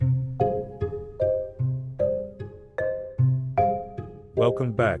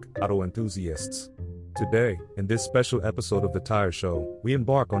Welcome back, auto enthusiasts. Today, in this special episode of The Tire Show, we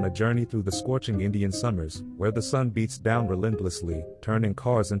embark on a journey through the scorching Indian summers, where the sun beats down relentlessly, turning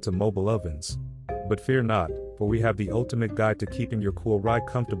cars into mobile ovens. But fear not, for we have the ultimate guide to keeping your cool ride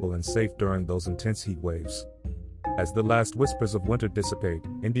comfortable and safe during those intense heat waves. As the last whispers of winter dissipate,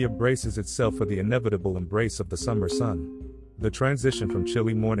 India braces itself for the inevitable embrace of the summer sun. The transition from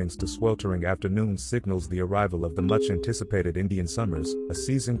chilly mornings to sweltering afternoons signals the arrival of the much-anticipated Indian summers, a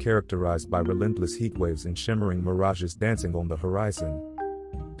season characterized by relentless heat waves and shimmering mirages dancing on the horizon.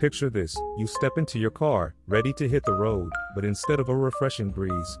 Picture this: you step into your car, ready to hit the road, but instead of a refreshing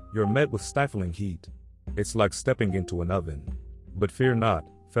breeze, you're met with stifling heat. It's like stepping into an oven. But fear not,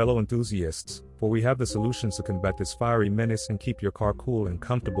 fellow enthusiasts, for we have the solutions to combat this fiery menace and keep your car cool and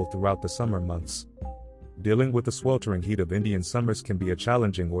comfortable throughout the summer months. Dealing with the sweltering heat of Indian summers can be a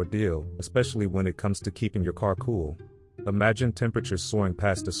challenging ordeal, especially when it comes to keeping your car cool. Imagine temperatures soaring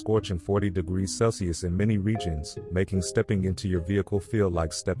past a scorching 40 degrees Celsius in many regions, making stepping into your vehicle feel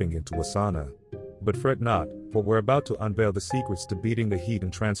like stepping into a sauna. But fret not, for we're about to unveil the secrets to beating the heat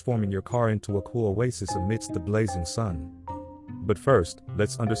and transforming your car into a cool oasis amidst the blazing sun. But first,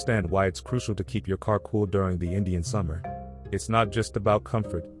 let's understand why it's crucial to keep your car cool during the Indian summer. It's not just about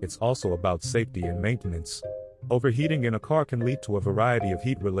comfort, it's also about safety and maintenance. Overheating in a car can lead to a variety of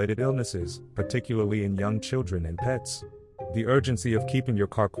heat-related illnesses, particularly in young children and pets. The urgency of keeping your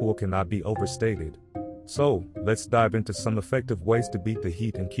car cool cannot be overstated. So, let's dive into some effective ways to beat the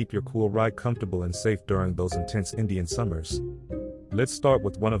heat and keep your cool ride comfortable and safe during those intense Indian summers. Let's start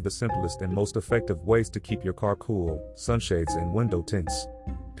with one of the simplest and most effective ways to keep your car cool: sunshades and window tints.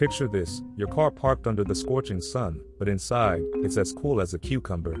 Picture this: your car parked under the scorching sun, but inside, it's as cool as a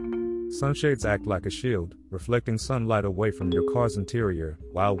cucumber. Sunshades act like a shield, reflecting sunlight away from your car's interior,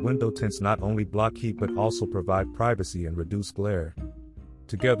 while window tints not only block heat but also provide privacy and reduce glare.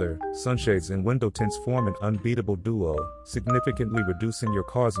 Together, sunshades and window tints form an unbeatable duo, significantly reducing your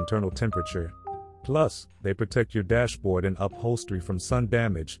car's internal temperature. Plus, they protect your dashboard and upholstery from sun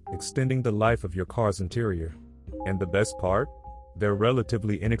damage, extending the life of your car's interior. And the best part? They're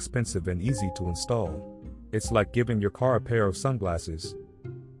relatively inexpensive and easy to install. It's like giving your car a pair of sunglasses.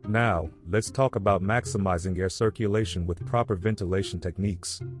 Now, let's talk about maximizing air circulation with proper ventilation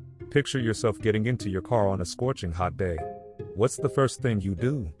techniques. Picture yourself getting into your car on a scorching hot day. What's the first thing you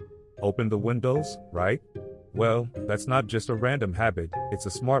do? Open the windows, right? Well, that's not just a random habit, it's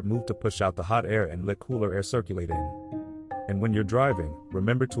a smart move to push out the hot air and let cooler air circulate in. And when you're driving,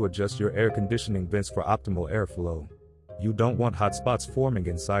 remember to adjust your air conditioning vents for optimal airflow. You don't want hot spots forming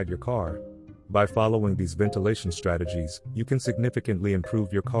inside your car. By following these ventilation strategies, you can significantly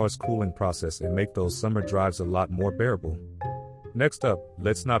improve your car's cooling process and make those summer drives a lot more bearable. Next up,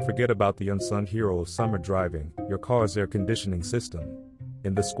 let's not forget about the unsung hero of summer driving: your car's air conditioning system.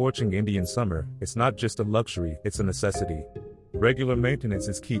 In the scorching Indian summer, it's not just a luxury, it's a necessity. Regular maintenance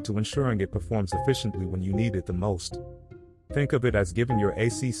is key to ensuring it performs efficiently when you need it the most. Think of it as giving your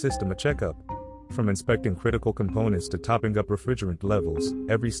AC system a checkup. From inspecting critical components to topping up refrigerant levels,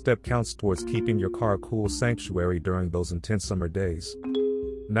 every step counts towards keeping your car a cool sanctuary during those intense summer days.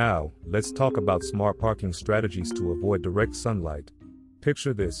 Now, let's talk about smart parking strategies to avoid direct sunlight.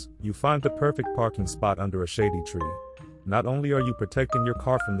 Picture this: you find the perfect parking spot under a shady tree. Not only are you protecting your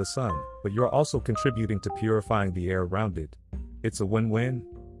car from the sun, but you're also contributing to purifying the air around it. It's a win-win.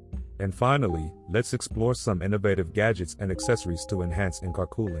 And finally, let's explore some innovative gadgets and accessories to enhance in-car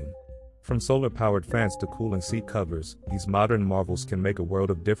cooling. From solar-powered fans to cooling seat covers, these modern marvels can make a world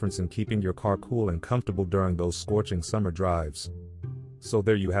of difference in keeping your car cool and comfortable during those scorching summer drives. So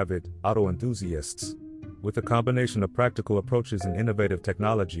there you have it, auto enthusiasts. With a combination of practical approaches and innovative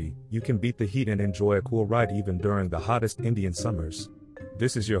technology, you can beat the heat and enjoy a cool ride even during the hottest Indian summers.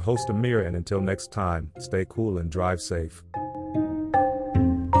 This is your host Amir, and until next time, stay cool and drive safe.